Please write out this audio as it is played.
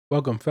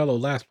Welcome, fellow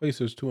last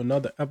placers, to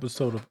another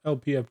episode of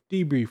LPF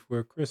Debrief,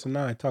 where Chris and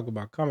I talk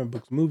about comic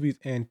books, movies,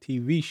 and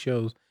TV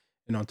shows.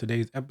 And on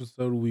today's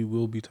episode, we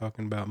will be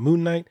talking about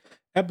Moon Knight,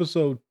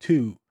 episode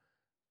 2.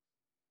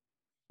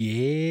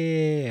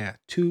 Yeah,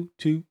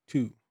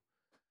 222.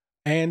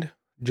 And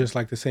just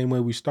like the same way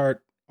we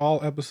start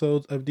all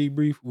episodes of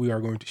Debrief, we are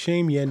going to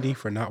shame Yendi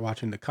for not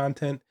watching the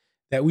content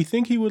that we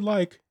think he would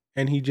like,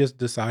 and he just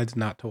decides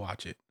not to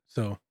watch it.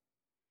 So,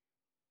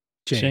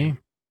 shame.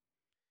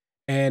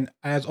 And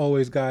as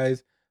always,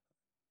 guys,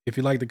 if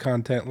you like the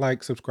content,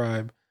 like,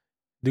 subscribe,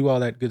 do all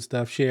that good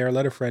stuff, share,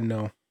 let a friend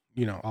know,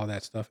 all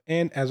that stuff.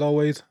 And as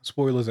always,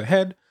 spoilers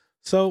ahead.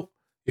 So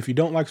if you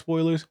don't like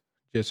spoilers,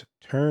 just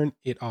turn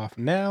it off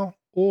now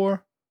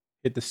or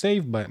hit the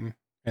save button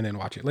and then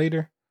watch it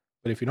later.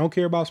 But if you don't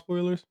care about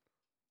spoilers,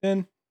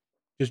 then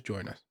just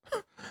join us.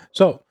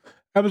 So,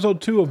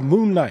 episode 2 of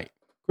Moon Knight.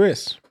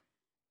 Chris,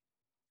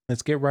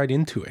 let's get right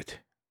into it.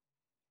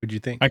 What'd you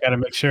think? I gotta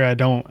make sure I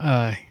don't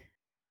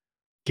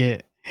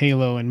get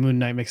Halo and Moon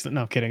Knight mixed up.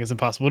 No, I'm kidding. It's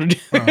impossible to do.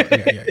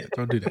 Yeah.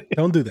 Don't do that.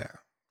 Don't do that.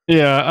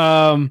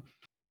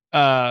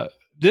 Yeah.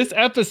 This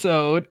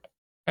episode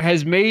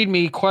has made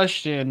me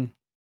question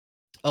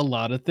a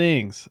lot of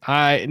things.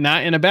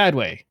 Not in a bad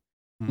way.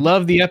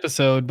 Love the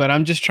episode, but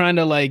I'm just trying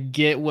to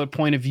get what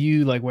point of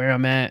view, where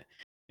I'm at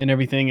and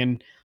everything.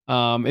 And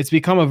it's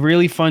become a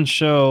really fun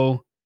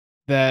show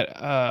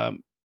that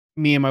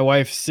me and my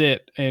wife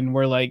sit and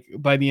we're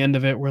by the end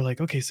of it, we're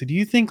okay, so do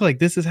you think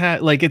this is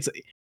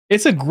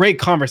it's a great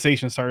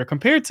conversation starter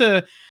compared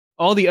to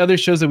all the other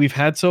shows that we've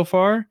had so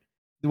far,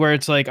 where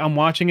it's I'm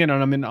watching it and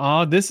I'm in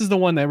awe. This is the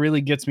one that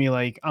really gets me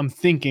I'm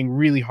thinking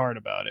really hard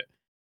about it.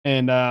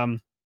 And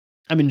I'm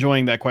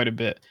enjoying that quite a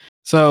bit.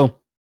 So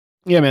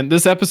yeah, man,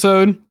 this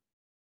episode,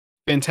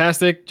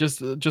 fantastic,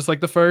 just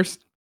like the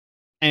first.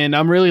 And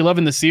I'm really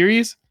loving the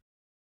series.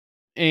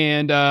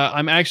 And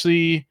I'm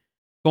actually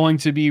going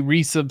to be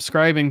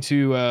resubscribing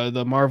to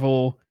the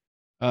Marvel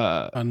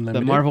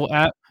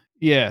app.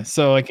 Yeah,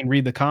 so I can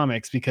read the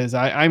comics because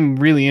I'm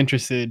really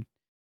interested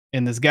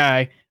in this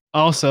guy.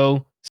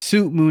 Also,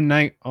 suit Moon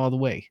Knight all the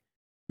way.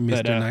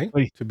 Mr. Knight,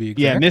 to be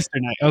exact. Yeah, Mr.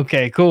 Knight.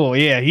 Okay, cool.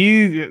 Yeah,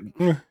 I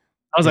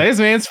was like, this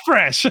man's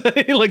fresh.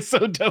 He looks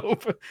so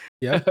dope.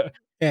 Yeah.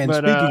 And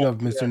speaking of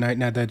Mr. Knight,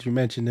 now that you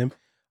mentioned him,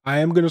 I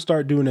am going to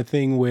start doing a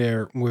thing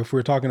where if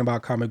we're talking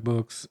about comic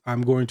books,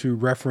 I'm going to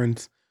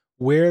reference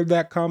where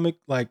that comic,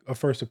 a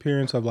first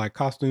appearance of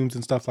costumes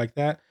and stuff like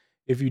that.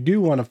 If you do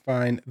want to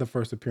find the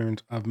first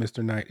appearance of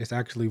Mr. Knight, it's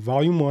actually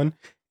volume 1,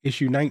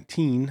 issue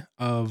 19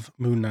 of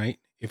Moon Knight.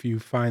 If you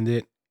find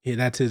it,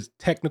 that's his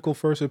technical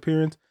first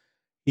appearance.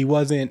 He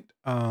wasn't,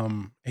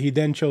 he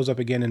then shows up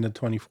again in the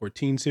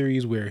 2014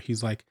 series where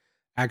he's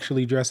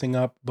actually dressing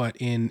up, but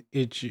in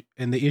the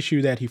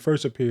issue that he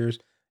first appears,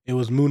 it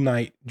was Moon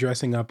Knight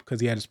dressing up because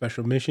he had a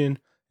special mission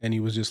and he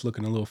was just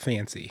looking a little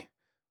fancy.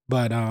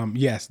 But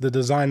yes, the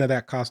design of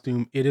that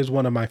costume, it is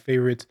one of my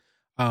favorites.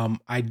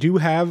 I do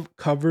have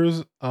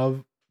covers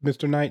of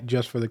Mr. Knight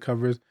just for the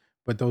covers,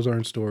 but those are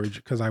in storage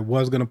because I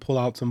was going to pull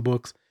out some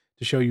books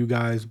to show you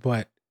guys.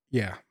 But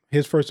yeah,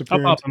 his first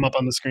appearance. I'll pop them up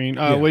on the screen.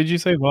 What did you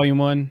say? Volume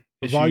 1?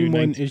 Volume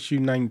 1, issue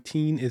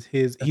 19 is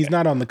his. Okay. He's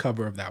not on the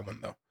cover of that one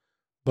though.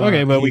 But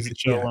we can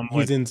show him.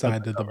 He's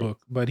inside the book,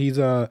 but he's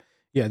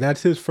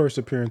that's his first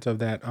appearance of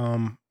that.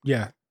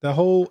 The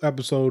whole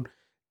episode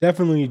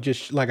definitely,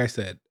 just like I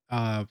said,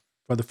 for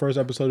the first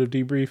episode of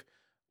Debrief,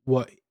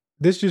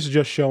 this is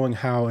just showing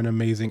how an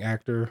amazing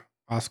actor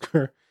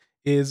Oscar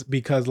is,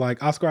 because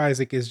Oscar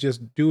Isaac is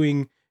just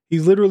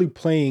he's literally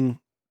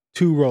playing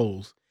two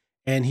roles,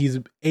 and he's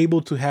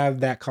able to have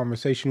that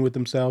conversation with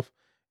himself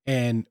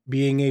and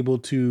being able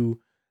to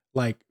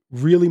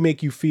really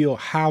make you feel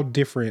how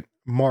different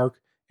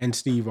Mark and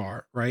Steve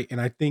are, right? And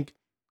I think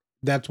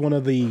that's one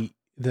of the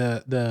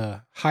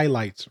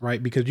highlights,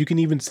 right? Because you can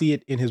even see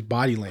it in his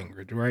body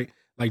language, right?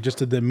 Just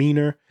the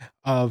demeanor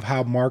of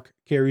how Mark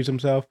carries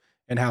himself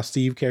and how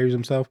Steve carries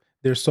himself.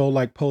 They're so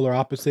polar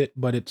opposite,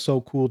 but it's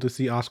so cool to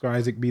see Oscar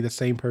Isaac be the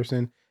same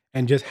person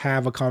and just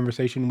have a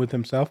conversation with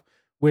himself,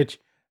 which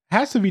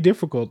has to be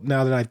difficult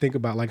now that I think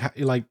about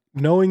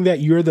knowing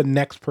that you're the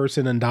next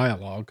person in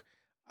dialogue.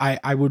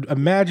 I would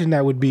imagine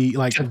that would be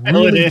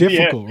really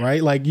difficult,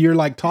 right?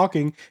 You're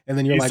talking and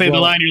then you say the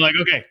line,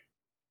 you're okay.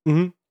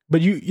 Mm-hmm.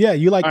 But you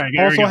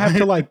also have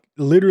to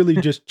literally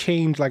just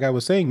change, I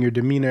was saying, your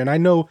demeanor. And I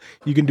know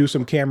you can do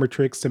some camera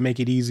tricks to make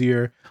it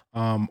easier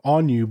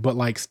on you, but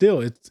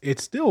still,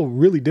 it's still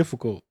really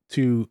difficult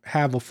to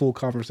have a full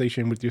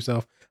conversation with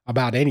yourself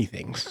about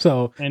anything.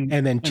 So and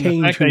then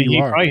change who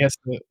you are. Probably has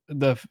to,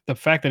 the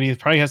fact that he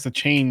probably has to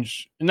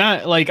change.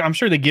 Not I'm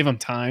sure they give him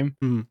time.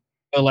 Mm-hmm.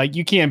 But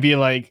you can't be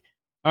all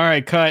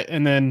right, cut,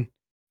 and then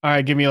all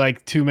right, give me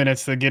 2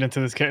 minutes to get into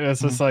this character.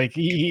 It's just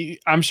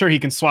I'm sure he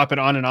can swap it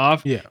on and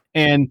off. Yeah.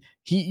 And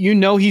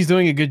he's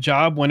doing a good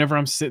job whenever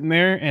I'm sitting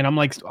there and I'm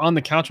on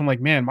the couch. I'm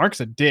man, Mark's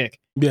a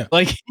dick. Yeah.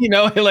 I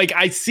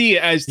see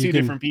it as two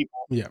different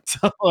people. Yeah.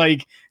 So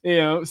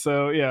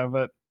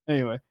but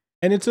anyway.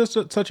 And it's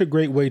just such a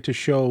great way to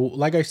show,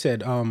 like I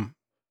said,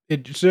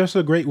 it's just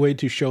a great way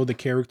to show the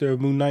character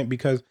of Moon Knight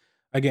because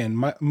again,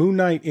 Moon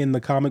Knight in the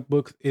comic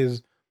books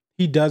is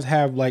he does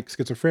have like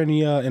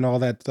schizophrenia and all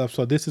that stuff.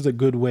 So this is a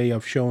good way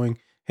of showing,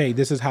 hey,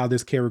 this is how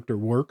this character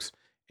works.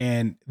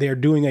 And they're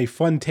doing a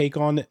fun take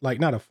on it, like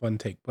not a fun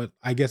take, but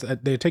I guess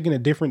they're taking a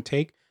different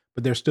take,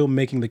 but they're still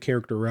making the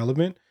character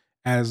relevant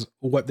as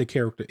what the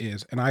character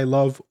is. And I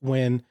love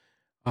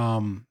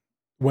um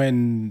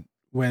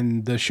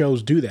when the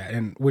shows do that,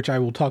 and which I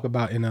will talk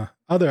about in a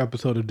other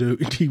episode of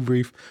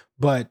debrief.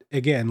 But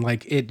again,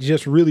 like it's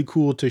just really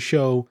cool to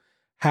show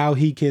how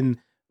he can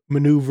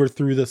maneuver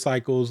through the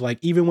cycles. Like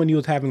even when he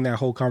was having that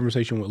whole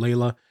conversation with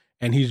Layla,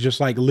 and he's just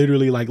like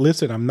literally like,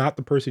 "Listen, I'm not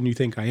the person you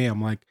think I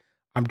am. Like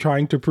I'm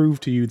trying to prove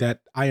to you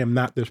that I am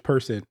not this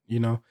person." You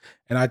know,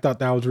 and I thought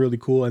that was really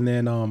cool. And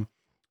then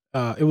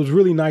it was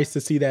really nice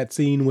to see that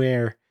scene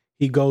where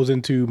he goes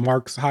into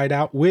Mark's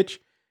hideout, which,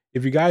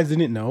 if you guys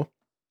didn't know,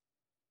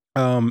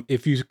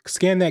 if you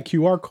scan that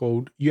QR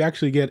code, you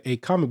actually get a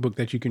comic book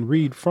that you can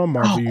read from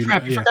Marvel. Oh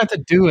crap! You forgot to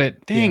do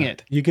it. Dang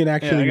it! You can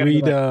actually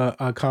read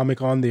a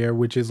comic on there,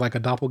 which is like a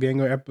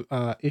doppelganger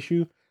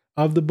issue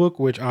of the book,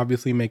 which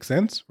obviously makes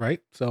sense, right?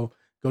 So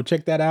go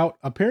check that out.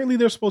 Apparently,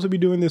 they're supposed to be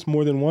doing this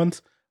more than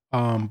once,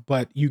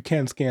 but you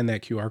can scan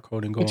that QR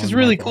code and go. Which is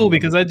really cool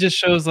because that just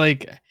shows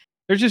like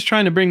they're just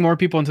trying to bring more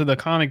people into the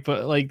comic,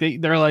 but like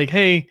they're like,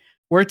 hey,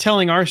 we're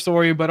telling our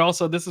story, but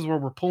also this is where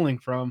we're pulling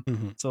from.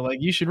 Mm-hmm. So like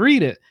you should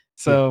read it.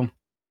 So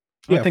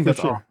yeah, I think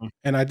that's awesome.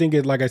 And I think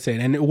it, like I said,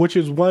 and which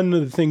is one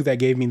of the things that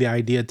gave me the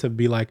idea to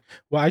be like,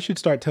 well, I should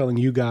start telling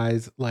you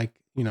guys, like,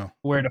 you know,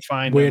 where to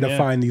find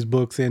find these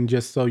books, and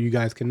just so you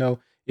guys can know.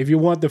 If you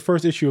want the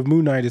first issue of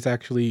Moon Knight, it's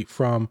actually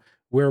from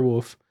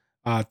Werewolf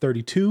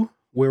 32,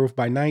 Werewolf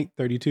by Night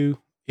 32.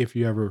 If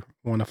you ever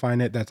want to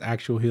find it, that's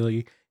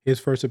actually his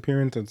first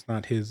appearance. It's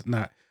not his.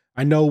 Not.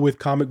 I know with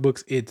comic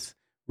books, it's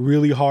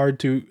really hard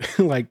to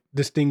like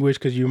distinguish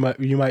because you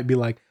might be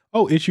like,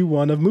 oh, issue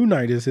 1 of Moon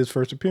Knight is his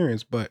first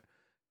appearance, but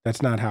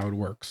that's not how it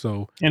works.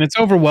 So, and it's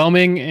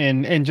overwhelming.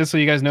 And just so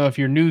you guys know, if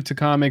you're new to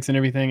comics and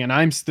everything, and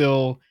I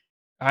still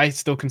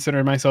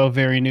consider myself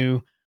very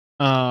new.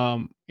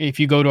 If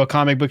you go to a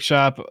comic book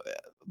shop,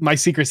 my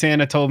Secret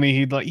Santa told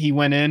me he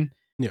went in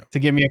to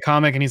give me a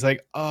comic, and he's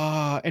like,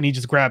 and he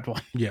just grabbed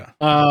one. Yeah.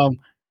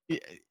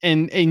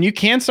 And you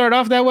can start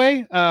off that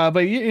way,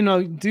 but you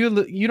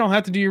don't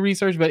have to do your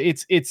research, but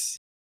it's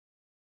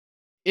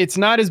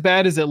not as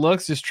bad as it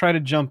looks. Just try to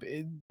jump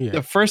in. Yeah.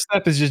 The first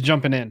step is just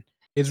jumping in.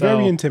 It's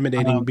very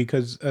intimidating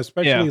because,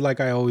 especially like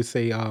I always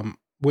say,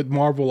 with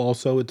Marvel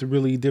also, it's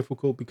really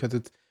difficult because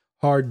it's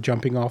hard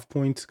jumping off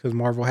points because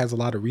Marvel has a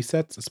lot of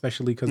resets,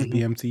 especially because of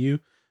the MCU.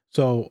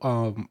 So,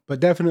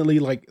 but definitely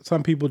like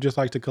some people just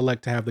like to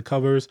collect to have the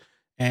covers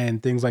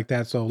and things like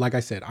that. So like I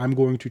said, I'm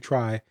going to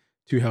try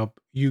to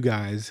help you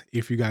guys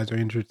if you guys are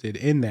interested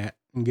in that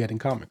and getting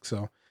comics.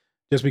 So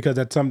just because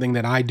that's something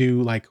that I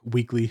do like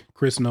weekly.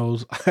 Chris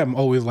knows I'm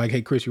always like,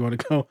 hey, Chris, you want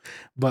to go?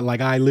 But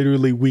like I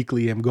literally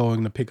weekly am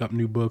going to pick up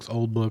new books,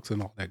 old books,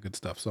 and all that good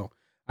stuff. So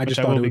I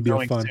just thought it would be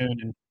a fun.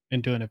 Soon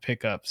and doing a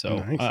pickup. So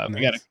nice.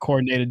 We got to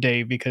coordinate a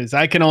day because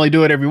I can only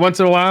do it every once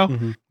in a while,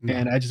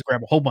 and I just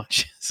grab a whole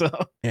bunch. So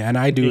yeah, and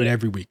I do it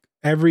every week.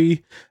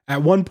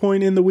 At one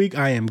point in the week,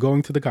 I am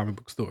going to the comic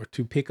book store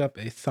to pick up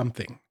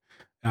something,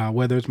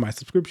 whether it's my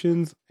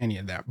subscriptions, any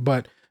of that.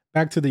 But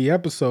back to the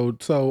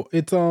episode. So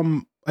it's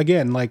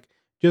again, like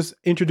just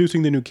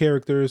introducing the new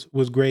characters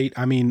was great.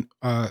 I mean,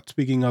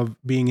 speaking of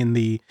being in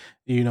the,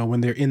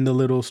 when they're in the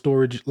little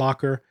storage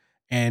locker,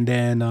 and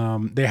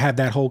then they had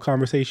that whole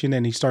conversation,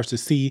 and he starts to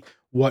see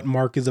what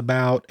Mark is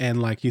about,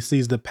 and like he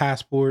sees the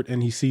passport,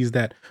 and he sees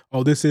that,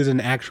 oh, this is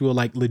an actual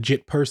like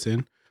legit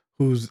person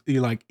who's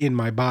like in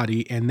my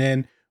body. And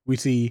then we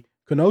see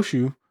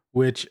Khonshu,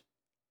 which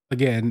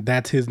again,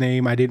 that's his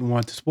name. I didn't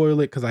want to spoil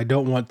it because I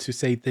don't want to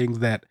say things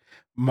that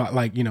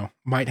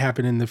might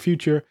happen in the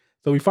future.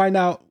 So we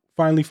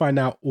finally find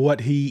out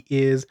what he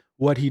is,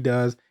 what he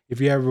does. If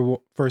you ever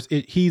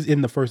he's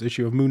in the first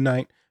issue of Moon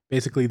Knight.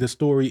 Basically, the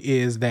story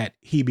is that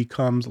he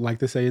becomes, like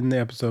they say in the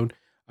episode,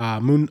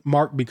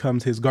 Mark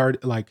becomes his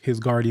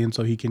guardian,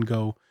 so he can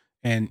go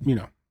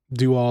and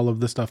do all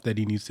of the stuff that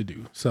he needs to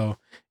do. So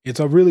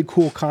it's a really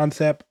cool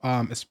concept,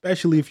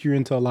 especially if you're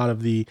into a lot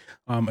of the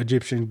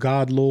Egyptian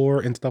god lore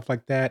and stuff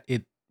like that.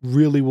 It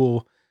really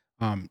will,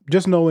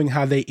 just knowing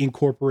how they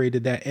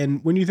incorporated that.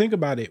 And when you think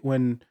about it,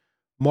 when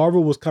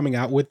Marvel was coming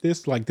out with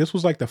this, like this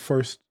was like the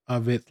first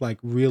of it, like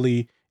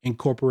really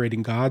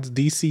incorporating gods.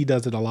 DC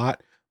does it a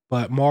lot,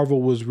 but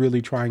Marvel was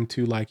really trying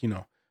to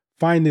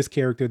find this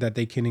character that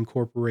they can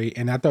incorporate.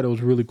 And I thought it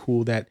was really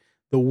cool that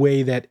the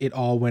way that it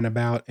all went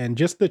about, and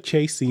just the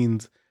chase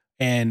scenes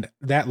and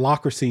that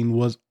locker scene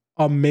was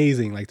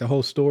amazing. Like the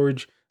whole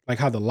storage, like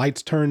how the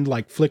lights turned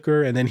like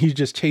flicker, and then he's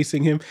just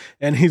chasing him,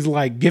 and he's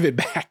like, "Give it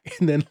back!"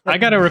 And then I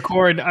gotta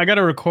get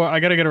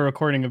a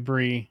recording of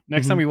Bree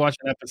next time we watch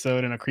an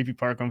episode and a creepy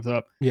part comes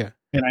up. Yeah,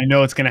 and I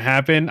know it's gonna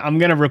happen. I'm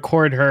gonna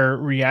record her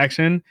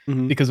reaction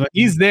because when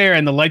he's there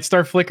and the lights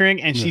start flickering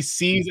and she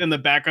sees in the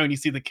background, you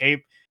see the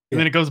cape, and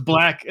then it goes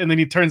black, and then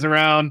he turns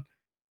around.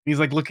 He's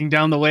like looking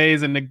down the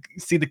ways and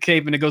see the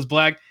cape and it goes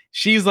black.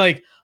 She's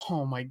like,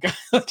 oh my god,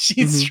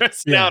 she's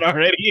stressing out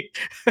already.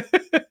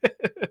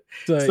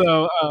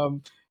 So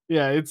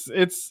yeah,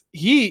 it's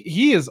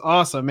he is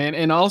awesome, man.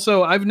 And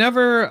also I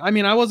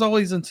was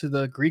always into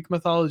the Greek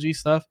mythology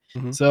stuff.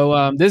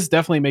 So this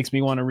definitely makes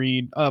me want to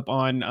read up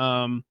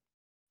on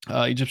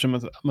Egyptian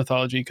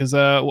mythology, because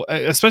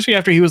especially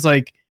after he was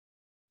like,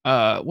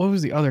 what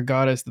was the other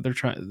goddess that they're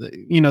trying,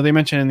 they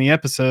mentioned in the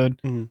episode.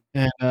 And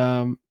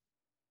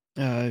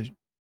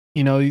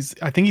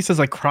I think he says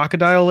like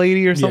crocodile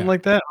lady or something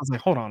like that. I was like,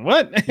 hold on,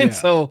 what? And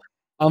so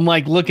I'm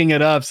like looking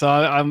it up, so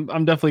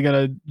I'm definitely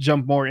gonna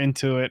jump more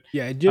into it.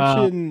 Yeah,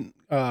 Egyptian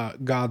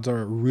gods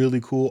are really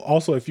cool.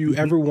 Also, if you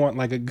ever want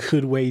like a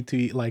good way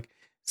to like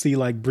see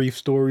like brief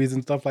stories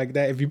and stuff like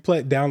that, if you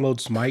download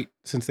Smite,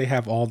 since they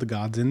have all the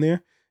gods in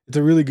there, it's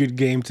a really good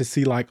game to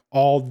see like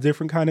all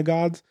different kind of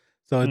gods.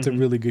 So it's a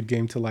really good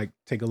game to like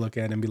take a look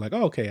at and be like,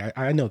 oh, okay,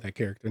 I know that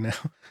character now.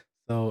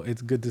 So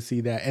it's good to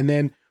see that. And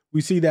then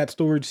we see that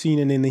storage scene,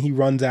 and then he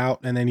runs out,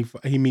 and then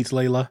he meets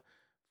Layla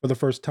for the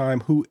first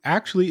time, who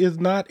actually is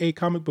not a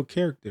comic book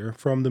character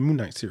from the Moon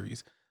Knight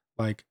series.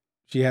 Like,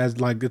 she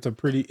has like, it's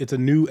a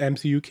new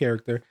MCU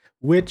character,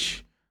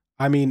 which,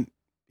 I mean,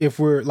 if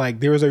we're like,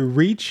 there was a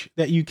reach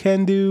that you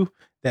can do,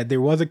 that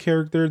there was a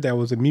character that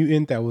was a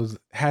mutant that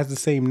has the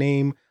same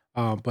name,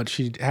 but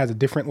she has a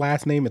different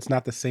last name. It's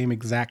not the same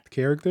exact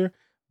character,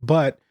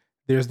 but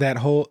there's a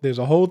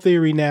whole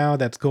theory now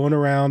that's going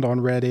around on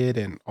Reddit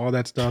and all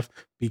that stuff,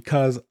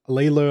 because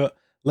Layla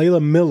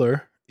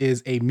Miller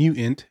is a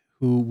mutant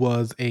who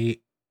was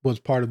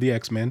part of the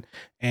X-Men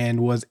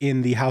and was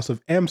in the House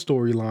of M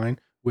storyline,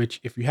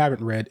 which, if you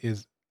haven't read,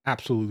 is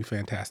absolutely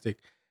fantastic.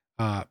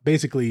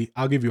 Basically,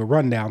 I'll give you a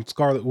rundown.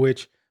 Scarlet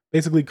Witch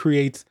basically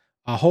creates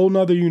a whole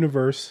nother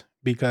universe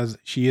because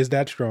she is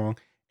that strong,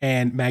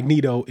 and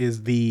Magneto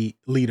is the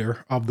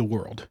leader of the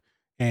world.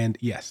 And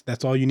yes,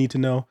 that's all you need to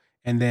know.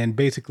 And then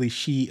basically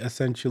she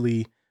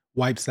essentially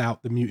wipes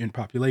out the mutant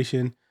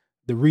population.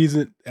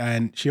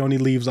 And she only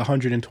leaves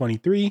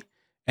 123.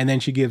 And then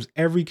she gives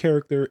every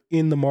character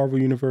in the Marvel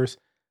universe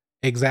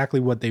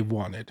exactly what they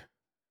wanted.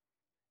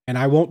 And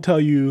I won't tell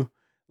you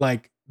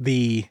like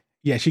she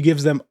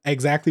gives them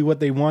exactly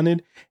what they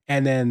wanted.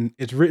 And then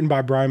it's written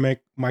by Brian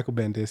Michael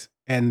Bendis.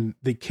 And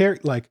the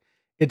character, like,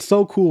 it's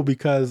so cool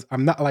because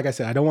I'm not, like I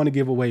said, I don't want to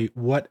give away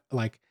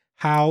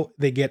how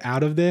they get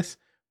out of this,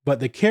 but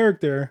the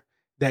character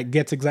that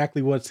gets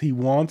exactly what he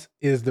wants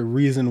is the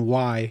reason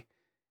why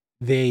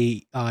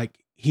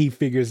he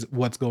figures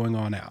what's going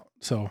on out.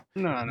 So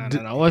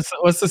no.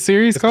 What's the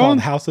series it's called? called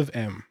House of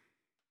M.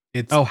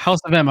 House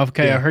of M.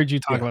 Okay, yeah, I heard you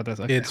talk about this.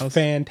 Okay, it's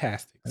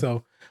fantastic.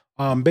 So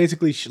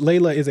basically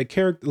Layla is a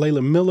character.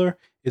 Layla Miller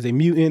is a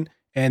mutant,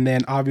 and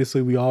then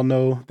obviously we all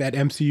know that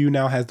MCU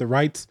now has the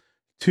rights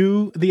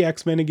to the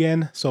X-Men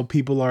again. So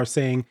people are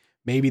saying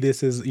maybe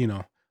this is,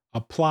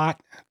 a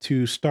plot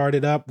to start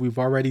it up. We've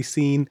already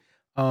seen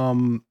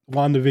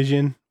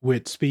WandaVision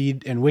with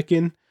Speed and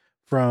Wiccan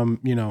from,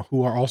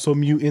 who are also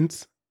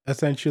mutants,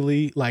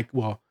 essentially.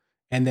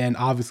 And then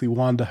obviously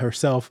Wanda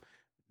herself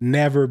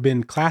never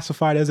been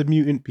classified as a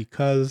mutant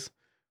because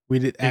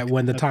when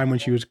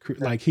she was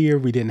here,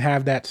 we didn't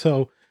have that.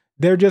 So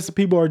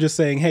people are just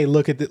saying, hey,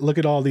 look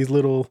at all these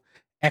little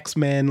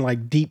X-Men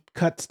like deep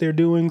cuts they're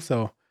doing.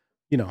 So,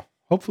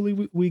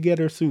 hopefully we get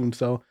her soon.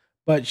 So,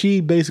 but she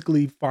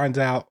basically finds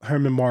out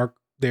Herman Mark,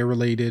 they're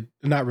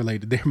not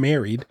related, they're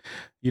married,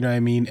 you know what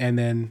I mean? And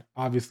then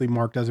obviously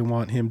Mark doesn't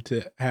want him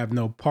to have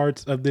no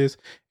parts of this,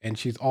 and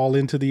she's all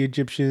into the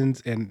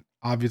Egyptians, and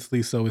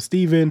obviously so is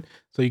Steven.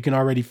 So you can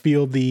already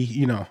feel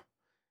the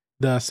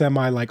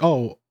semi like,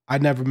 oh, I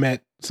never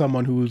met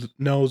someone who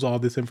knows all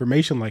this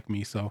information like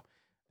me. So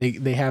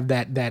they have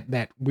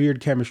that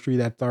weird chemistry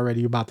that's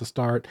already about to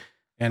start.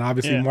 And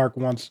obviously Mark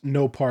wants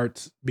no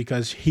parts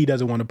because he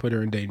doesn't want to put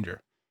her in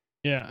danger.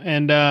 Yeah.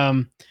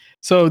 And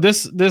so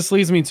this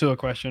leads me to a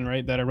question,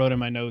 right, that I wrote in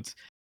my notes.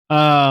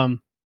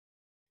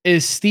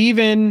 Is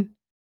Steven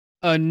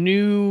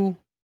new?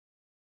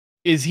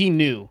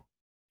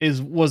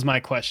 Was my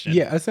question.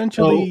 Yeah,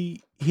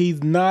 essentially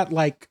he's not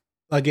like,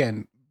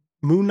 again,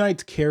 Moon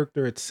Knight's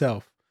character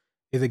itself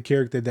is a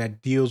character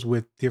that deals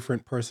with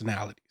different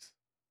personalities.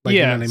 Like,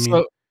 yeah, you know what I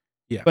mean?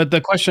 Yeah. But the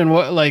question,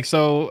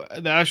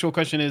 the actual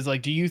question is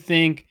like, do you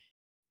think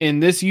in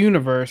this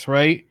universe,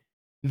 right,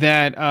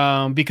 that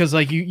because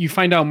like you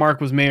find out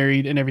Mark was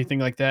married and everything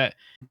like that,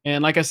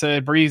 and like I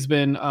said, Bree's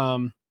been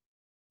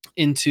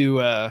into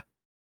the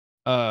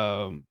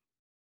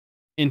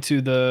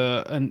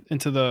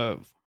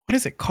what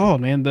is it called,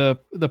 man,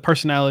 the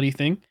personality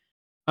thing,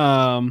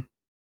 and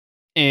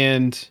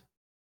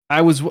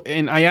I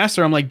asked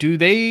her, I'm like,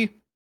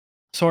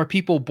 are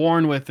people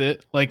born with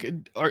it, like,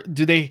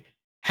 do they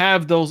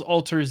have those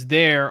alters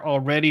there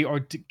already,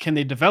 or can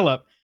they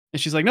develop? And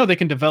she's like, no, they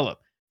can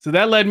develop. So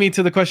that led me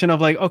to the question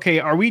of like, okay,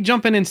 are we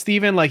jumping in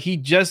Steven like he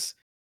just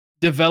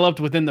developed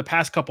within the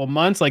past couple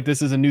months, like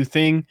this is a new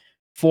thing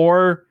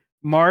for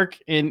Mark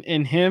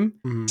in him?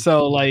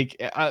 So like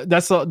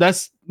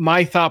that's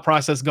my thought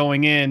process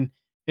going in,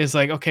 is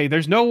like, okay,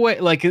 there's no way.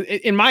 Like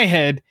in my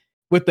head,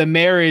 with the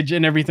marriage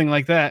and everything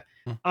like that,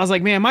 Mm. I was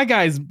like, man, my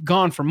guy's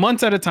gone for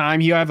months at a time.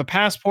 You have a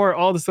passport,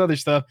 all this other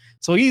stuff.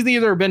 So he's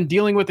either been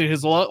dealing with it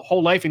his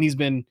whole life and he's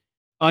been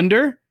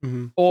under,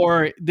 Mhm.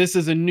 or this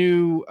is a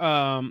new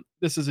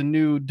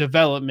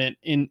development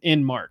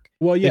in Mark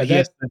Well, that yeah, he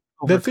has that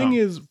to the thing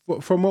overcome.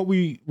 is, from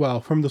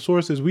what from the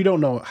sources, we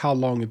don't know how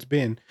long it's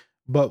been,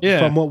 but Yeah,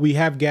 from what we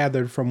have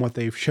gathered from what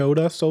they've showed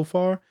us so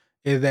far,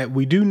 is that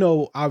we do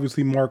know,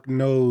 obviously, Mark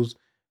knows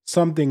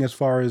something as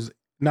far as,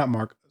 not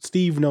Mark,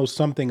 Steve knows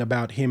something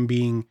about him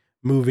being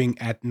moving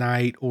at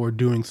night or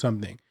doing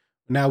something.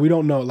 Now we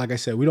don't know, like I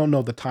said, we don't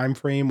know the time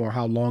frame or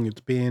how long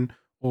it's been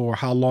or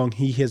how long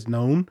he has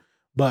known,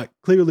 but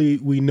clearly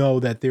we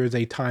know that there's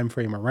a time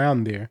frame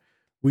around there.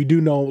 We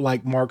do know,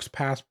 like, Mark's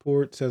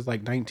passport says like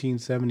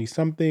 1970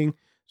 something.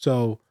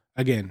 So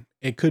again,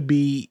 it could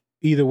be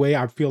either way.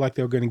 I feel like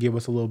they're going to give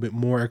us a little bit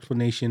more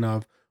explanation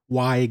of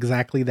why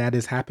exactly that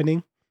is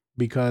happening,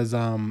 because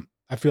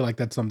I feel like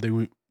that's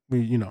something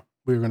we're going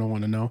to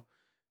want to know.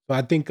 So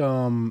I think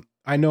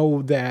I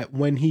know that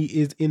when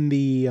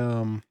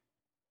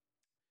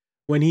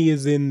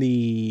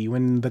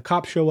the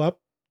cops show up,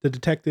 the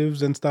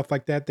detectives and stuff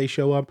like that, they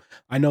show up.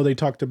 I know they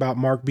talked about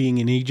Mark being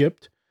in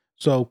Egypt.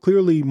 So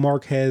clearly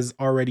Mark has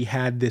already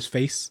had this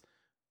face,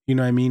 you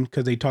know what I mean?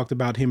 Because they talked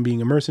about him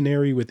being a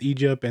mercenary with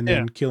Egypt and yeah.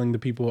 then killing the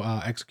people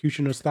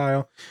executioner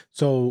style.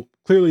 So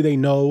clearly they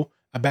know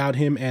about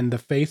him and the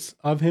face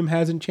of him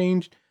hasn't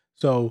changed.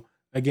 So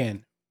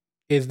again,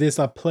 is this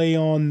a play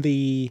on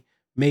the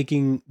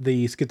making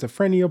the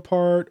schizophrenia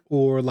part,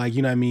 or, like,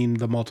 you know what I mean,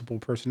 the multiple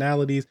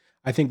personalities?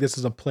 I think this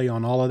is a play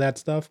on all of that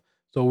stuff.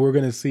 So we're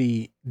gonna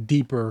see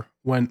deeper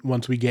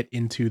once we get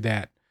into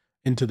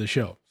the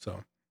show.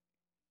 So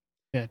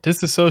Yeah,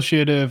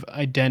 dissociative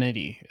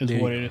identity is there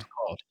you what it go. is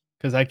called.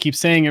 Because I keep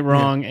saying it Yeah.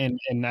 wrong,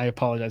 and I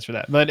apologize for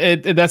that. But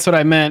that's what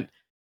I meant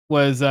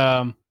was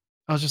I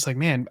was just like,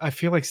 man, I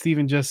feel like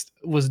Steven just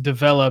was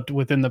developed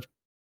within the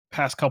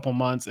past couple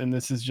months, and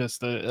this is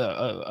just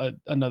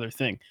another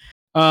thing.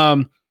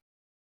 Um,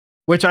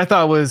 which I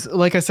thought was,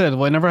 like I said,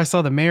 whenever I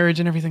saw the marriage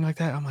and everything like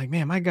that, I'm like,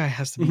 man, my guy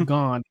has to be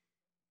gone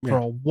for Yeah.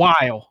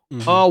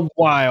 Mhm. a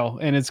while,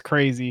 and it's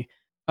crazy.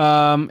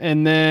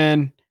 And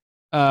then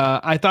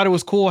I thought it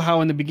was cool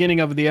how in the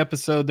beginning of the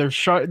episode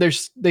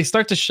they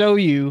start to show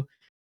you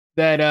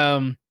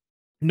that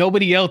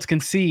nobody else can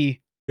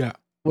see Yeah.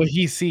 what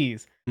he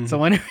sees. So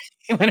Mhm.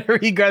 whenever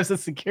he grabs the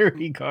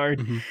security guard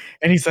Mhm.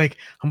 and he's like,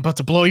 "I'm about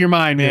to blow your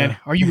mind, man. Yeah.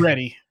 Are you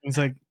ready?" He's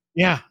like,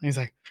 "Yeah." And he's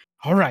like,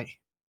 "All right,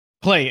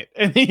 play it."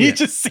 And then you Yeah.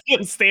 just see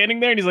him standing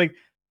there, and he's like,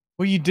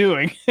 "What are you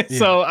doing?" Yeah.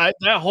 So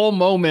that whole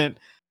moment,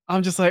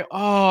 I'm just like,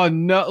 "Oh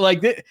no!"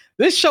 Like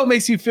this show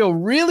makes you feel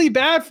really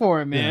bad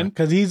for him, Yeah. man.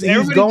 Because he's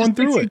Everybody just going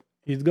thinks through it.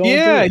 He's going through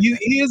yeah, it.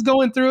 he is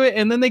going through it,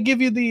 and then they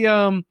give you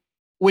the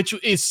which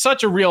is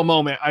such a real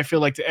moment. I feel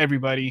like to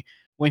everybody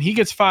when he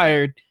gets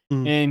fired,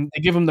 Mhm. and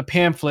they give him the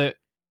pamphlet,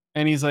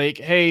 and he's like,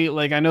 "Hey,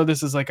 like I know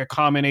this is like a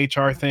common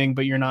HR thing,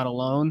 but you're not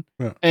alone."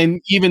 Yeah.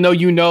 And even though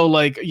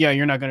like, yeah,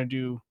 you're not gonna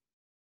do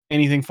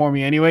anything for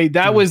me anyway.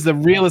 That Mhm. was the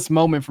realest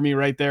moment for me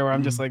right there, where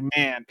I'm just Mhm. like,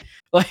 man,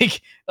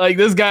 like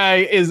this guy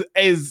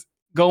is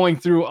going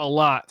through a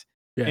lot,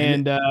 Yeah.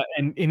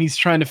 and he's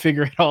trying to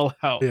figure it all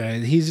out. Yeah,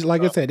 and he's,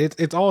 like I So, said,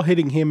 it's all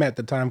hitting him at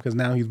the time because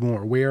now he's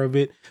more aware of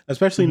it,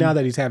 especially mhm. now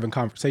that he's having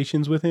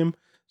conversations with him.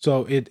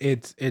 So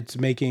it's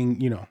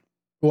making,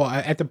 well,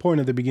 at the point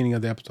of the beginning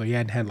of the episode, he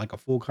hadn't had like a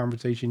full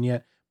conversation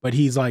yet, but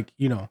he's like,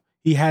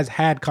 he has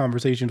had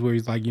conversations where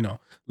he's like,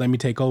 let me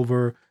take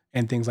over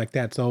and things like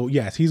that. So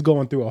yes, he's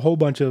going through a whole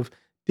bunch of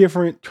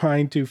different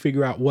trying to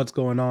figure out what's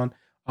going on.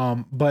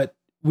 But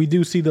we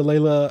do see the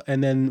Layla,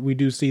 and then we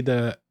do see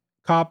the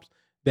cops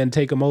then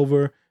take him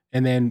over,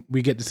 and then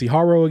we get to see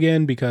Haro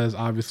again because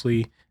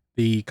obviously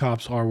the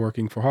cops are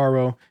working for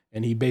Haro,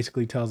 and he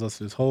basically tells us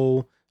his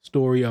whole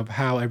story of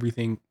how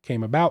everything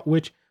came about,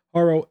 which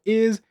Haro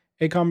is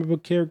a comic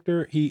book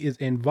character. He is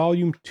in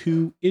volume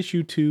 2,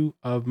 issue 2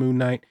 of Moon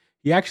Knight.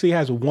 He actually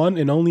has one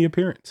and only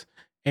appearance.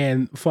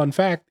 And fun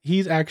fact,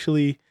 he's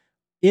actually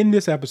in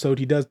this episode,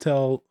 he does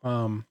tell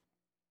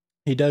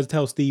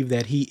Steve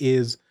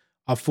that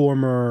a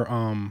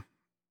former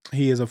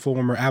he is a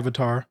former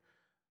avatar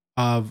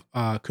of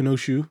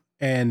Kenosha,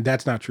 and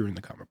that's not true in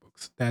the comic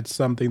books. That's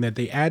something that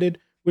they added,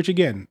 which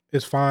again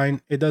is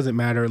fine. It doesn't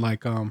matter.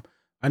 Like,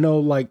 I know,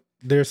 like,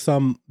 there's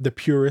the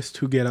purists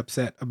who get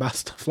upset about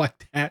stuff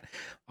like that.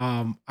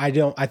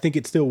 I think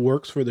it still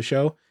works for the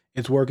show.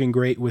 It's working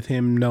great with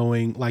him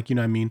knowing, like, you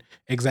know what I mean,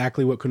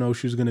 exactly what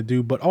Kenosha is gonna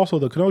do. But also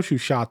the Kenosha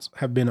shots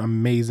have been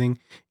amazing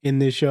in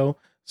this show.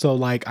 So,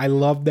 like, I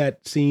love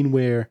that scene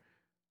where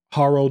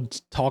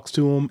Harold talks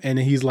to him and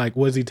he's like,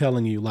 "What is he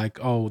telling you?" Like,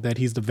 "Oh, that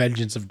he's the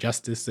vengeance of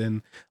justice,"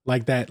 and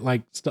like that,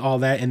 like all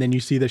that. And then you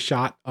see the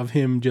shot of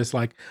him just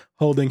like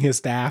holding his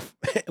staff,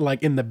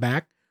 like in the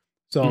back.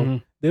 So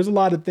Mhm. there's a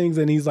lot of things,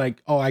 and he's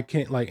like, "Oh, I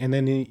can't," like, and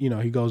then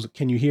he goes,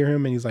 "Can you hear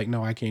him?" And he's like,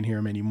 "No, I can't hear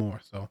him anymore."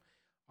 So,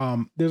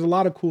 there's a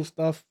lot of cool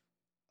stuff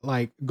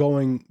like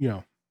going,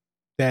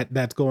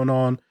 that's going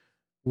on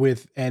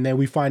with, and then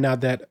we find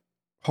out that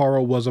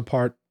Haro was a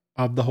part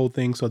of the whole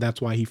thing, so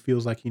that's why he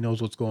feels like he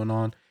knows what's going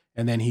on,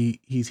 and then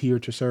he's here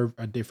to serve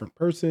a different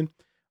person.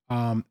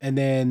 And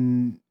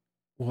then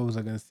what was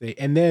I going to say?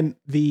 And then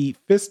the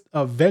Fist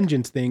of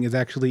Vengeance thing is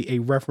actually a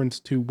reference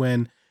to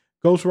when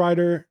Ghost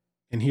Rider,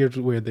 and here's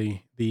where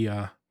the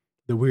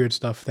weird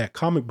stuff that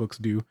comic books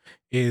do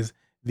is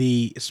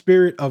the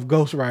spirit of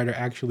Ghost Rider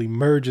actually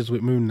merges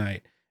with Moon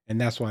Knight, and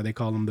that's why they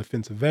call him the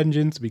Fist of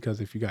Vengeance, because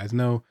if you guys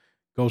know,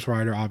 Ghost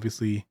Rider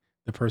obviously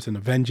the person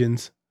of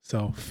vengeance,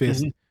 so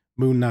Fist,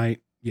 Moon Knight,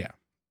 yeah,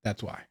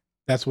 that's why.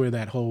 That's where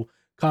that whole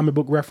comic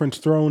book reference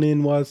thrown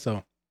in was.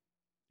 So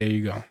there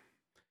you go.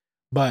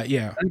 But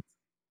yeah,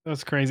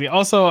 that's crazy.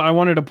 Also, I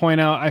wanted to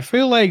point out, I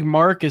feel like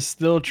Mark is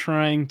still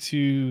trying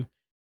to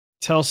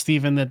tell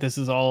Steven that this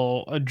is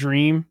all a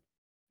dream,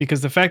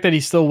 because the fact that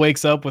he still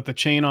wakes up with the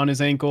chain on his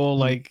ankle,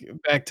 like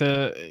back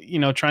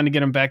to, trying to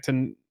get him back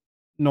to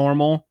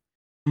normal.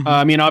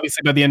 I mean,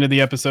 obviously by the end of the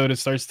episode, it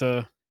starts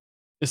to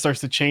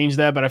change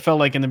that. But I felt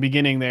like in the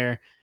beginning there,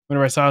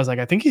 whenever I saw, I was like,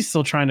 I think he's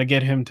still trying to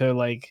get him to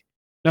like,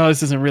 no,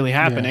 this isn't really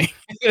happening.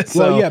 Yeah. So,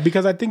 well, yeah,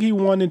 because I think he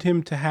wanted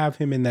him to have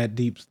him in that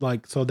deep,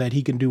 like, so that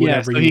he can do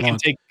whatever so he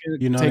wants.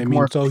 You know what I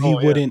mean? So he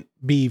wouldn't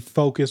be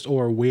focused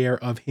or aware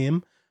of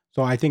him.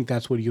 So I think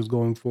that's what he was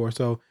going for.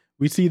 So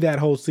we see that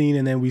whole scene,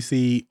 and then we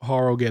see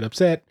Haro get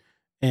upset,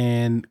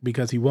 and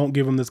because he won't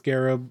give him the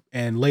scarab,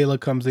 and Layla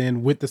comes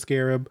in with the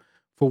scarab.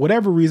 For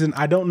whatever reason,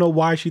 I don't know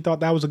why she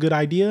thought that was a good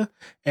idea.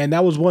 And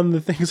that was one of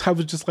the things I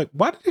was just like,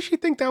 why did she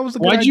think that was a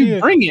good idea? Why'd you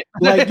bring it?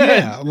 Like,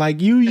 yeah, like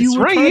you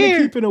were right trying to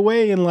keep it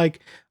away. And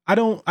like, I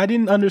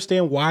didn't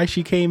understand why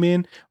she came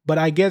in, but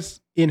I guess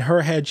in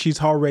her head,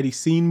 she's already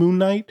seen Moon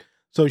Knight.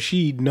 So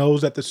she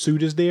knows that the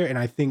suit is there. And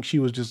I think she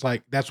was just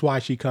like, that's why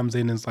she comes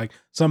in and it's like,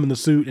 summon the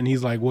suit. And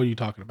he's like, what are you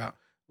talking about?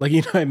 Like,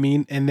 you know what I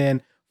mean? And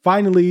then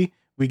finally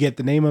we get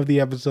the name of the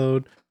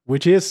episode,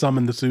 which is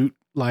Summon the Suit.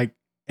 Like,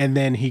 and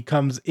then he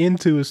comes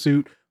into a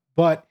suit,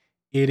 but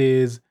it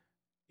is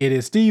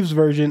Steve's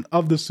version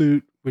of the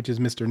suit, which is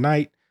Mr.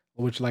 Knight,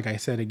 which, like I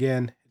said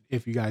again,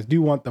 if you guys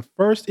do want the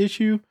first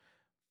issue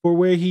for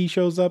where he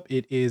shows up,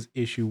 it is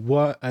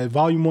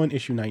volume 1,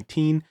 issue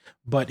 19,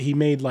 but he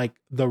made like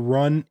the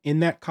run in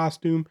that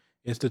costume.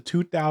 It's the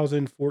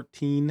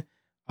 2014,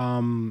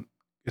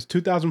 it's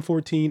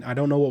 2014. I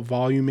don't know what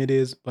volume it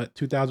is, but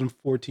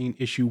 2014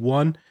 issue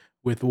 1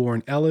 with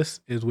Warren Ellis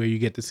is where you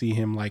get to see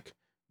him like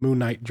Moon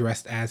Knight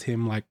dressed as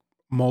him, like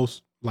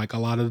a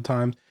lot of the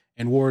times.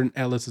 And Warren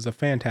Ellis is a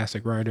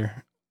fantastic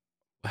writer,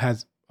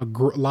 has a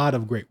lot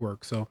of great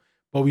work. So,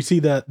 but we see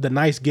the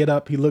nice get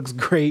up. He looks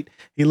great.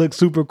 He looks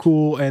super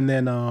cool. And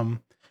then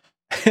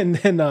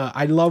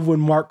I love when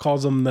Mark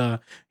calls him the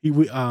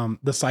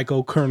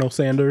psycho Colonel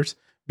Sanders,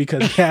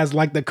 because he has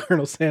like the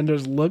Colonel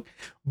Sanders look.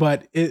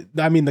 But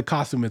the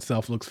costume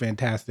itself looks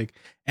fantastic.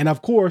 And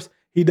of course,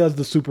 he does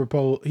the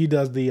superhero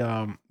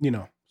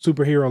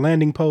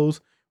landing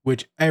pose,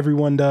 which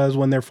everyone does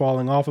when they're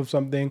falling off of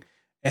something.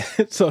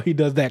 And so he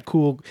does that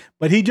cool,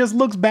 but he just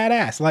looks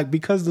badass, like,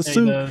 because the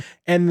suit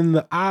and then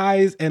the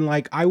eyes. And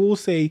like, I will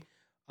say,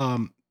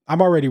 I'm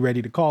already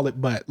ready to call it,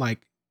 but like,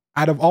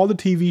 out of all the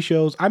TV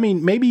shows, I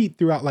mean, maybe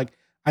throughout, like,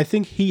 I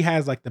think he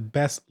has like the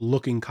best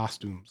looking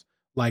costumes.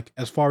 Like,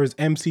 as far as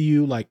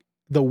MCU, like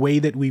the way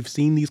that we've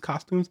seen these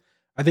costumes,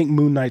 I think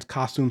Moon Knight's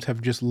costumes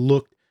have just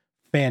looked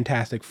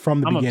fantastic from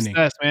the beginning.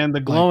 I'm obsessed, man.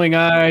 The glowing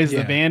eyes,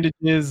 the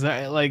bandages,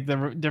 like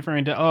the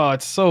different. Oh,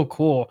 it's so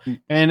cool,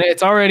 and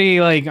it's already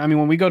like, I mean,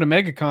 when we go to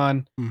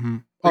MegaCon,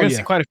 we're gonna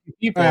see quite a few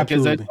people,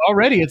 because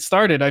already it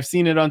started. I've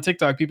seen it on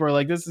TikTok. People are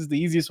like, "This is the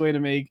easiest way to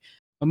make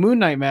a Moon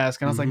Knight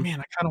mask," and I was like, "Man,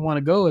 I kind of want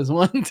to go as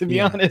one." To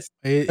be honest,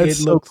 it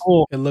looks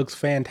cool. It looks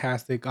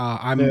fantastic.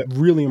 I'm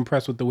really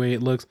impressed with the way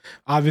it looks.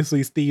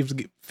 Obviously, Steve's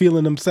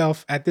feeling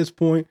himself at this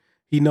point.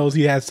 He knows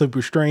he has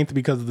super strength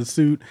because of the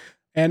suit.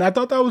 And I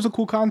thought that was a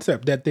cool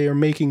concept, that they are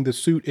making the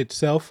suit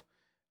itself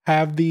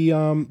have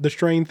the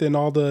strength and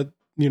all the,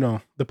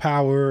 the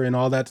power and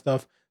all that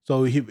stuff.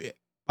 So he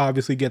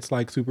obviously gets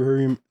like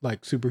superhuman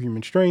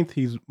strength.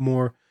 He's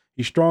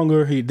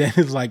stronger. He then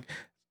is like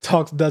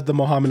does the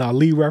Muhammad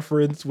Ali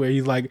reference where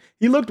he's like,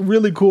 he looked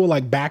really cool,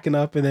 like backing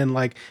up and then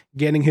like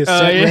getting his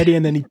set ready,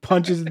 and then he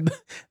punches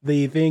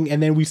the thing,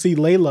 and then we see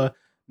Layla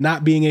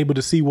not being able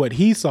to see what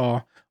he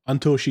saw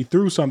until she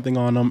threw something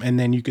on him, and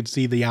then you could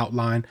see the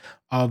outline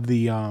of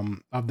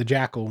the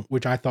jackal,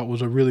 which I thought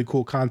was a really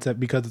cool concept,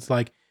 because it's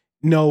like,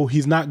 no,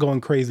 he's not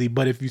going crazy,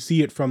 but if you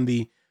see it from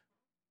the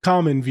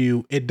common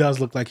view, it does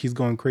look like he's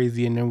going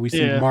crazy. And then we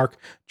see Mark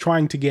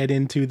trying to get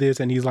into this,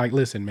 and he's like,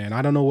 listen, man,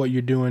 I don't know what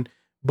you're doing,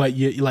 but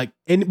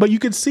but you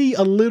could see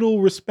a little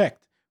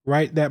respect,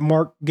 right, that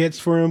Mark gets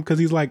for him, because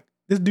he's like,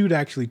 this dude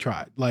actually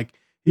tried. Like,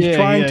 he's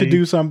trying to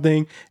do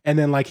something, and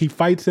then like he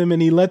fights him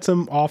and he lets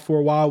him off for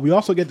a while. We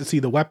also get to see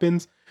the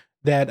weapons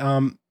that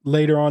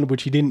later on,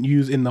 which he didn't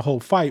use in the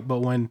whole fight, but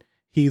when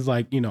he's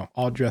like,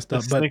 all dressed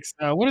up. But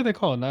what are they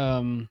called?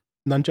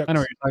 Nunchucks. I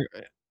don't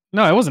know.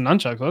 No, it wasn't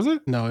nunchucks, was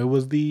it? No, it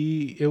was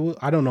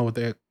I don't know what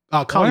they're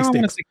collie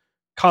sticks.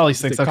 Collie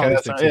sticks. Okay,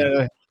 that's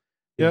right.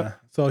 Yeah.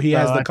 So he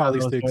has the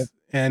collie sticks,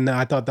 and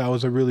I thought that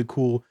was a really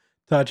cool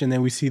touch, and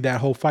then we see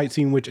that whole fight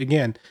scene, which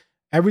again,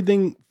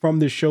 everything from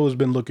this show has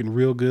been looking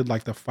real good.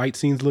 Like the fight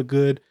scenes look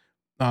good.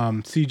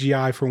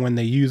 CGI for when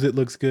they use it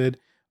looks good.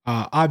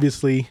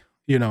 Obviously,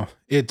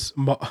 it's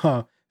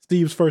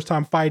Steve's first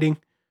time fighting.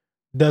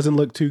 Doesn't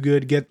look too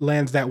good.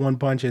 Lands that one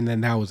punch, and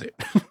then that was it.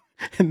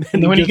 and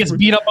then when he gets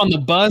beat up on the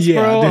bus,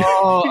 bro,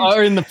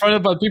 or in the front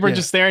of the bus, people are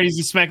just staring. He's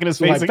just smacking his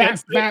face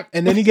against it.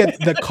 And then he gets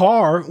the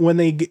car when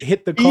they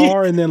hit the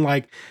car, and then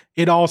like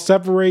it all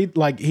separate.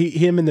 Like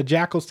him and the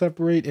jackal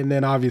separate, and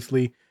then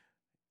obviously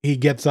he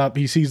gets up.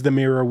 He sees the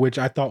mirror, which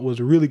I thought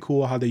was really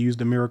cool how they used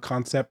the mirror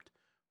concept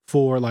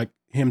for like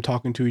him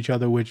talking to each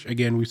other. Which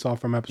again we saw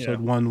from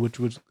episode 1, which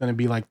was going to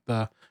be like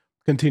the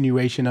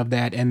continuation of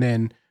that. And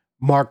then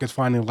Mark is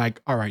finally like,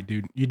 "All right,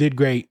 dude, you did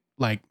great.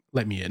 Like,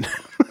 let me in."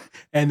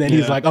 And then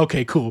he's like,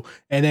 okay, cool.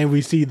 And then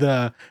we see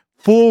the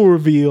full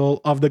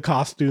reveal of the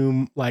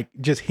costume, like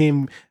just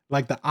him,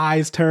 like the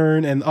eyes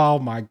turn, and oh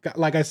my God,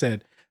 like I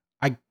said,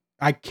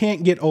 I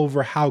can't get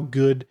over how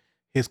good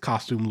his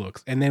costume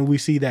looks. And then we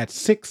see that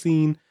sick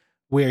scene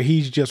where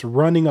he's just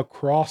running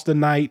across the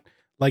night,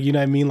 like, you know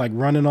what I mean? Like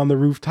running on the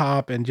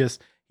rooftop, and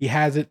just, he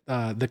has it,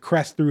 the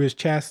crest through his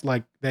chest,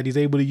 like that he's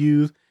able to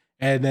use.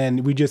 And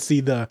then we just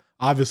see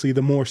obviously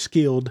the more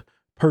skilled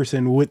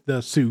person with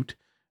the suit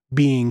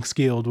being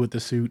skilled with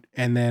the suit,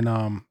 and then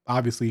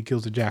obviously he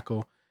kills the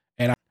jackal.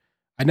 And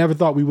I never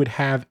thought we would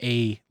have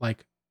a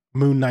like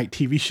Moon Knight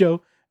TV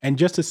show, and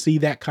just to see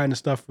that kind of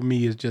stuff for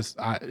me is just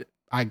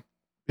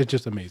it's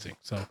just amazing.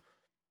 So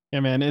yeah,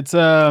 man, it's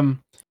I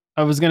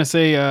was gonna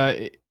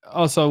say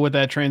also with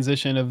that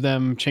transition of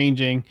them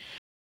changing,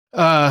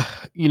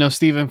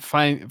 Steven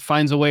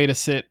finds a way to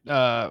sit,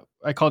 I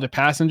called it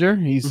passenger.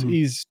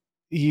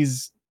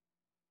 He's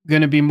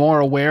going to be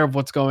more aware of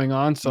what's going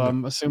on. So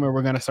I'm assuming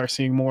we're going to start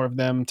seeing more of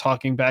them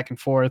talking back and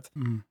forth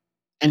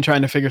and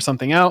trying to figure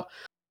something out.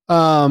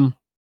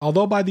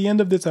 Although by the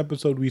end of this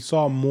episode, we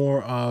saw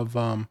more of,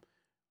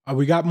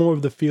 we got more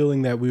of the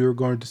feeling that we were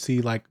going to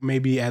see like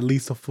maybe at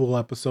least a full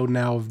episode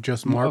now of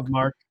just Mark,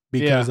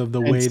 because of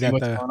the way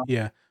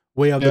that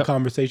the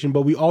conversation.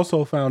 But we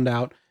also found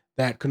out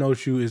that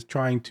Khonshu is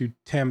trying to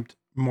tempt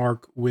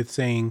Mark with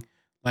saying,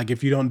 like,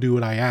 if you don't do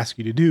what I ask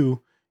you to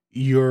do,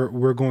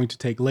 we're going to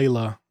take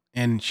Layla,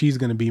 and she's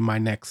going to be my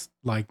next,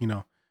 like,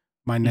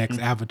 my next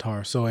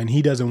avatar. So, and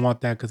he doesn't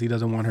want that because he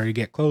doesn't want her to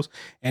get close.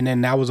 And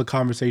then that was a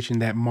conversation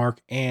that Mark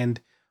and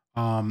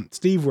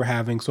Steve were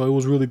having. So it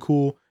was really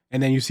cool.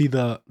 And then you see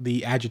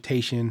the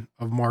agitation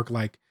of Mark,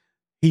 like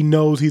he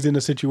knows he's in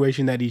a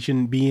situation that he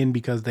shouldn't be in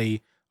because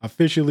they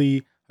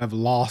officially have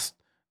lost.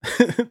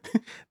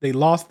 They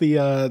lost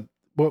the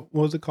what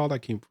was it called? I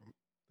came from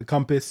the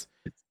compass,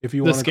 if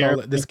you want to call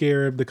it the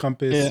scarab, the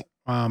compass.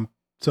 Yeah.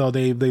 So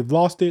they've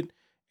lost it,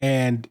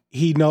 and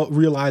he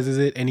realizes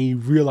it, and he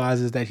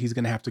realizes that he's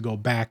gonna have to go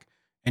back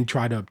and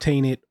try to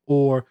obtain it,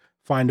 or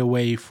find a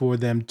way for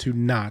them to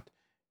not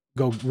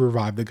go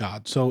revive the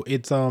god. So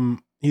it's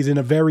he's in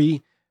a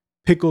very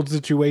pickled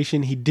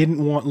situation. He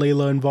didn't want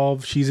Layla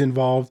involved. She's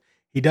involved.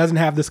 He doesn't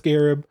have the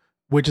scarab,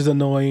 which is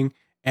annoying,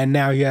 and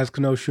now he has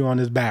Khonshu on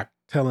his back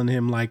telling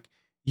him like,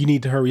 you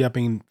need to hurry up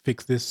and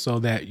fix this so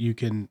that you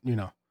can,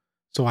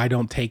 so I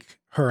don't take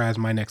her as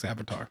my next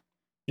avatar.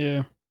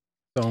 Yeah.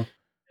 So,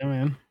 yeah,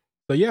 man.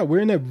 So yeah, we're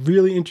in a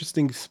really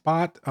interesting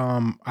spot.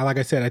 Like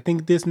I said, I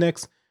think this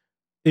next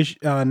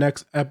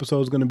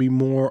episode is going to be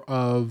more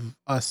of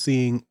us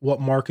seeing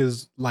what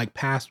Marcus' like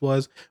past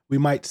was. We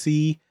might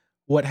see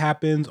what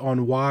happens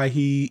on why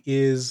he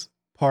is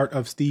part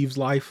of Steve's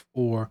life,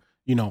 or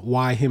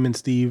why him and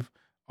Steve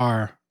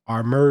are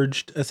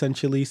merged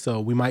essentially. So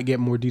we might get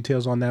more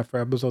details on that for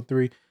episode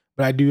 3.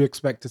 But I do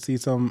expect to see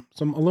a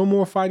little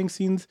more fighting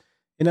scenes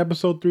in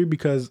episode 3,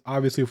 because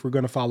obviously if we're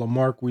going to follow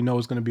Mark, we know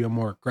it's going to be a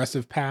more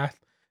aggressive path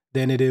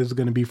than it is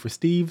going to be for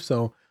Steve.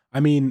 So, I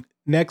mean,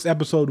 next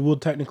episode will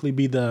technically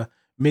be the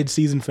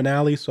mid-season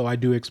finale. So I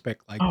do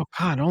expect like, oh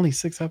God, only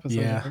 6 episodes.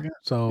 Yeah.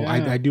 So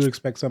I do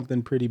expect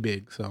something pretty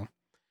big. So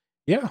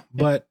yeah,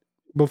 but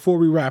before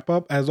we wrap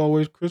up, as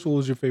always, Chris, what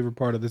was your favorite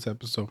part of this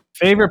episode?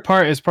 Favorite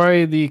part is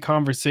probably the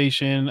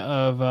conversation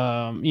of,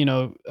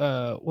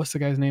 what's the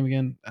guy's name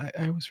again?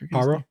 I always forget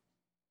his name.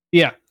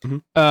 Yeah.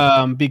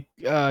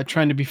 Mm-hmm.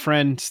 Trying to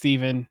befriend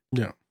Steven.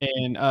 Yeah.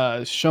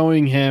 And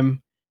showing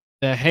him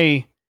that,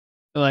 hey,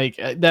 like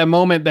that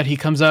moment that he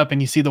comes up and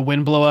you see the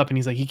wind blow up and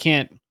he's like, he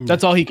can't,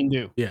 that's all he can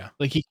do. Yeah.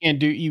 Like he can't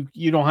do,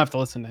 you don't have to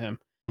listen to him.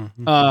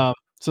 Mm-hmm.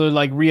 So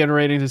like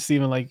reiterating to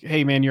Steven, like,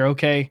 hey man, you're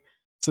okay.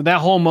 So that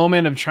whole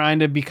moment of trying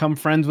to become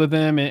friends with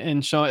him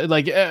and show,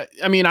 like,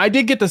 I mean, I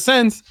did get the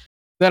sense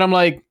that I'm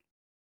like,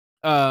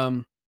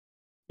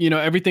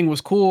 everything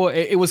was cool.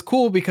 It was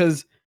cool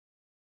because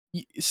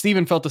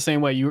Steven felt the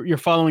same way. You're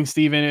following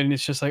Steven, and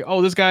it's just like,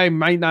 oh, this guy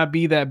might not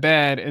be that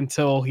bad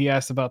until he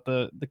asked about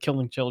the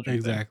killing children.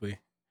 Exactly. Thing.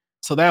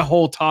 So that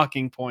whole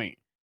talking point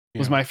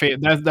was my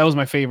favorite. That was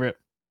my favorite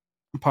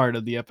part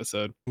of the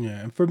episode. Yeah,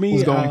 and for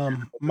me,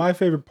 my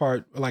favorite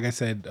part, like I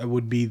said,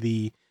 would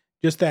be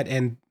that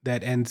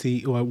end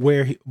scene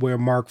where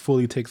Mark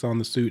fully takes on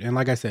the suit. And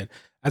like I said,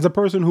 as a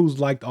person who's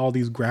liked all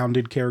these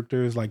grounded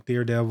characters like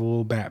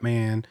Daredevil,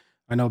 Batman.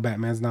 I know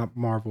Batman's not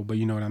Marvel, but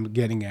you know what I'm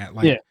getting at.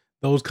 Like Yeah.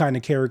 those kind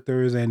of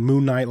characters and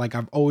Moon Knight. Like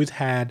I've always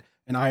had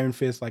an Iron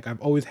Fist. Like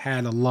I've always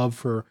had a love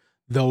for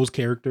those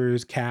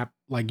characters. Cap.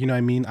 Like you know what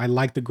I mean. I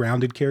like the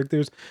grounded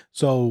characters.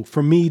 So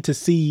for me to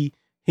see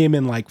him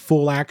in like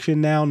full action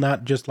now,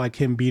 not just like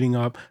him beating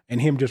up and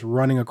him just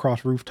running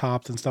across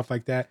rooftops and stuff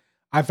like that.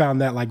 I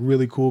found that like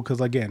really cool because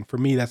again, for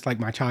me, that's like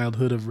my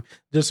childhood of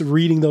just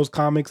reading those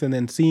comics and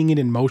then seeing it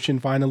in motion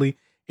finally.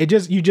 It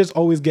just you just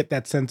always get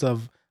that sense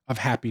of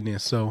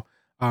happiness. So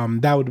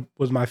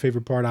was my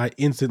favorite part. I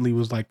instantly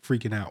was like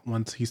freaking out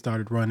once he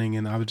started running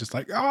and I was just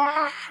like,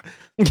 ah.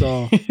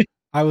 So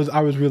I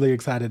was really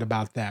excited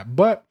about that.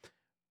 But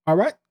all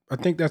right. I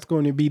think that's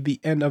going to be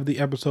the end of the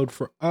episode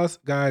for us,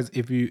 guys.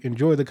 If you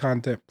enjoy the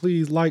content,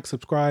 please like,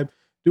 subscribe,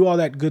 do all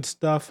that good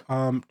stuff.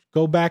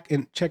 Go back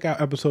and check out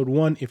episode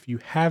 1 if you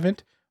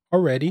haven't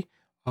already.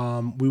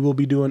 We will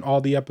be doing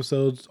all the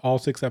episodes, all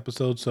 6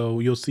 episodes. So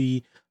you'll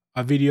see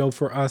a video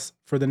for us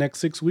for the next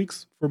 6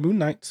 weeks for Moon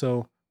Knight.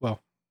 So,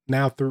 well,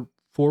 now through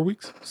 4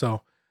 weeks.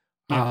 So,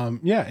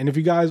 yeah. And if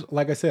you guys,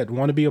 like I said,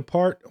 want to be a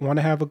part, want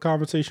to have a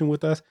conversation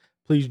with us,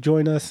 please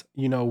join us.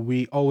 You know,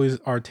 we always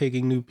are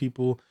taking new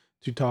people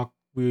to talk.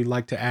 We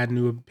like to add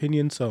new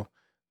opinions. So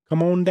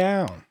come on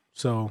down.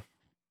 So,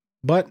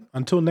 but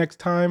until next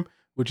time,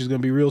 which is going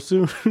to be real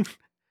soon,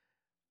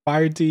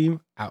 Fire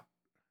Team out.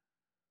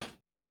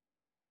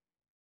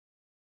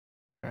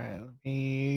 All right, let me